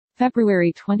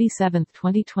February 27,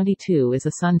 2022 is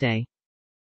a Sunday.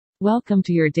 Welcome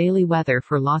to your daily weather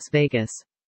for Las Vegas.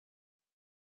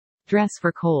 Dress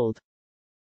for cold.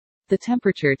 The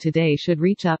temperature today should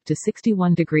reach up to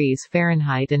 61 degrees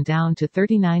Fahrenheit and down to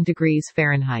 39 degrees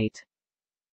Fahrenheit.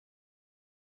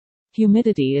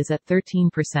 Humidity is at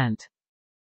 13%.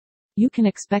 You can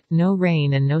expect no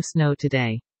rain and no snow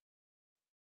today.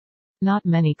 Not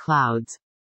many clouds.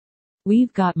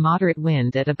 We've got moderate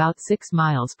wind at about 6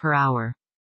 miles per hour.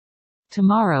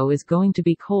 Tomorrow is going to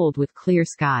be cold with clear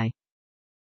sky.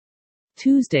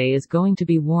 Tuesday is going to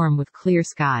be warm with clear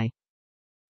sky.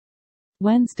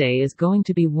 Wednesday is going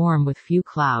to be warm with few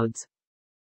clouds.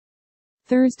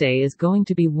 Thursday is going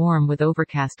to be warm with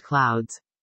overcast clouds.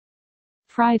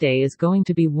 Friday is going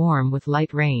to be warm with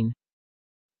light rain.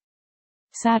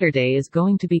 Saturday is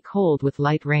going to be cold with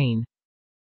light rain.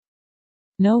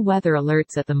 No weather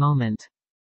alerts at the moment.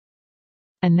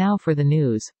 And now for the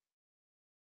news.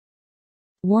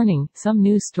 Warning: some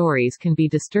news stories can be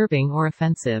disturbing or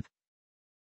offensive.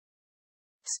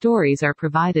 Stories are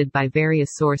provided by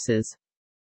various sources.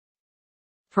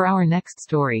 For our next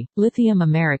story, Lithium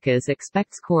Americas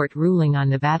expects court ruling on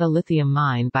Nevada lithium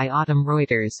mine by autumn.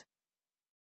 Reuters.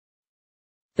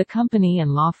 The company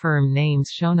and law firm names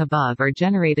shown above are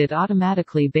generated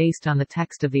automatically based on the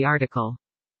text of the article.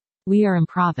 We are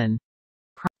improven.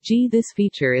 This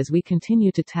feature as we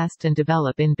continue to test and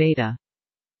develop in beta.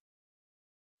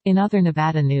 In other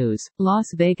Nevada news, Las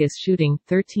Vegas shooting,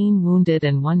 13 wounded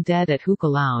and 1 dead at hookah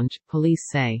lounge, police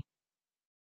say.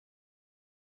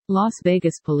 Las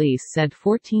Vegas police said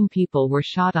 14 people were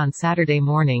shot on Saturday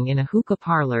morning in a hookah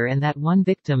parlor and that 1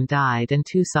 victim died and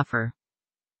 2 suffer.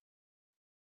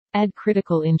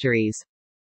 Critical injuries.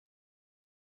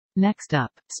 Next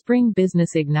up, Spring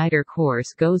Business Igniter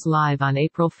course goes live on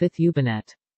April 5.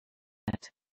 YubaNet.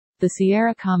 The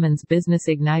Sierra Commons Business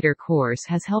Igniter course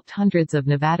has helped hundreds of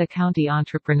Nevada County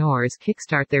entrepreneurs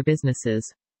kickstart their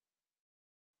businesses.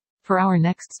 For our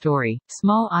next story,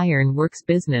 small iron works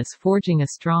business forging a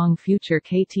strong future.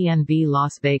 KTNV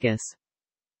Las Vegas.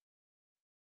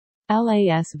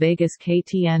 Las Vegas.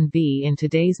 KTNV. In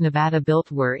today's Nevada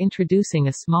built, we're introducing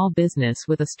a small business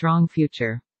with a strong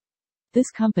future. This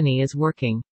company is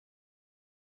working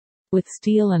with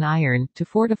steel and iron to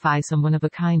fortify some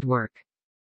one-of-a-kind work.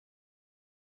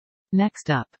 Next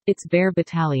up, it's Bear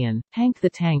Battalion. Hank the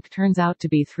Tank turns out to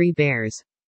be 3 bears.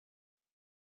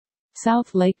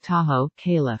 South Lake Tahoe,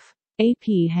 Caliph.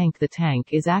 AP Hank the Tank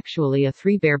is actually a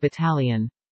 3-bear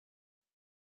battalion.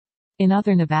 In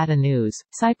other Nevada news,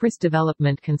 Cypress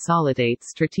Development consolidates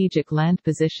strategic land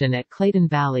position at Clayton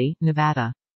Valley,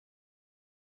 Nevada.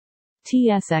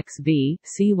 TSXV,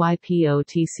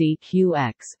 CYPOTCQX,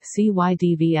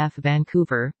 CYDVF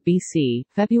Vancouver, BC,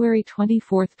 February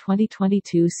 24,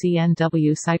 2022.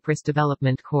 CNW Cypress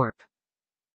Development Corp.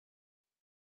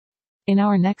 In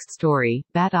our next story,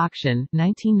 Bat Auction,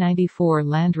 1994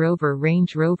 Land Rover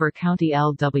Range Rover County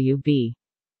LWB.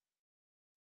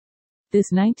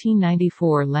 This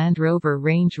 1994 Land Rover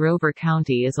Range Rover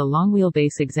County is a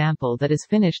long-wheelbase example that is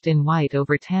finished in white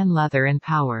over tan leather and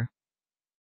power.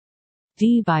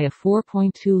 By a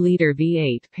 4.2-liter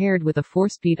V8 paired with a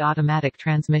 4-speed automatic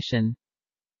transmission.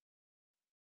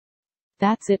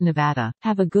 That's it, Nevada.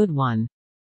 Have a good one.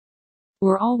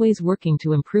 We're always working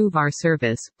to improve our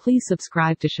service. Please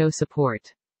subscribe to show support.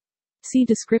 See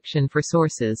description for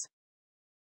sources.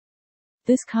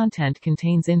 This content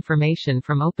contains information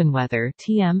from OpenWeather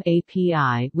 (TM)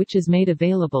 API, which is made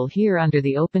available here under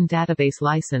the Open Database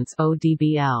License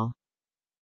 (ODBL).